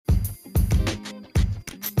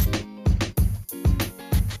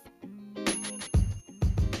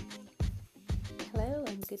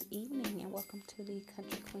good evening, and welcome to the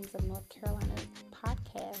Country Queens of North Carolina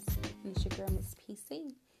podcast. And it's your girl, Miss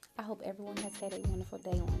PC. I hope everyone has had a wonderful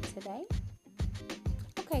day on today.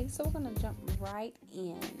 Okay, so we're going to jump right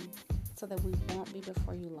in so that we won't be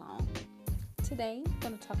before you long. Today, we're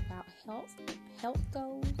going to talk about health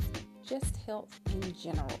goals, just health in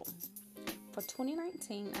general. For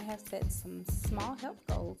 2019, I have set some small health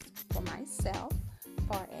goals for myself, as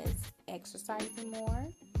far as exercising more,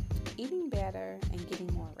 eating better, and getting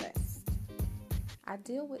more rest. I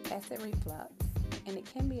deal with acid reflux, and it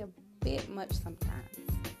can be a bit much sometimes,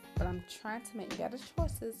 but I'm trying to make better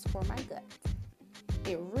choices for my gut.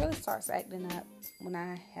 It really starts acting up when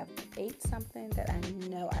I have ate something that I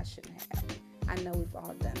know I shouldn't have. I know we've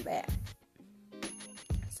all done that.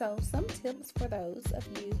 So some tips for those of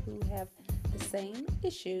you who have the same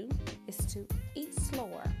issue is to eat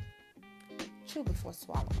slower, chew before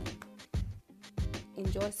swallowing,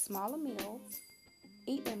 enjoy smaller meals,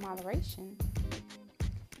 eat in moderation,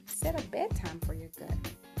 set a bedtime for your gut.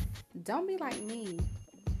 Don't be like me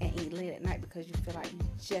and eat late at night because you feel like you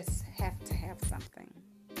just have to have something.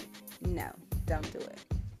 No, don't do it.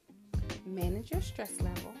 Manage your stress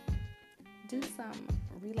level, do some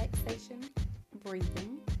relaxation,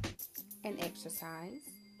 breathing, and exercise,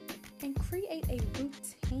 and create a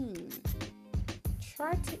routine.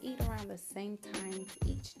 Try to eat around the same times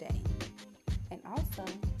each day, and also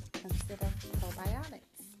consider probiotics.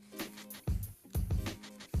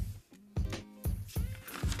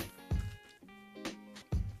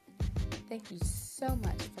 Thank you so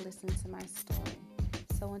much for listening to my story.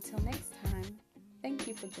 So until next time, thank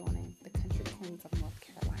you for joining the Country Queens of North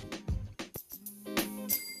Carolina.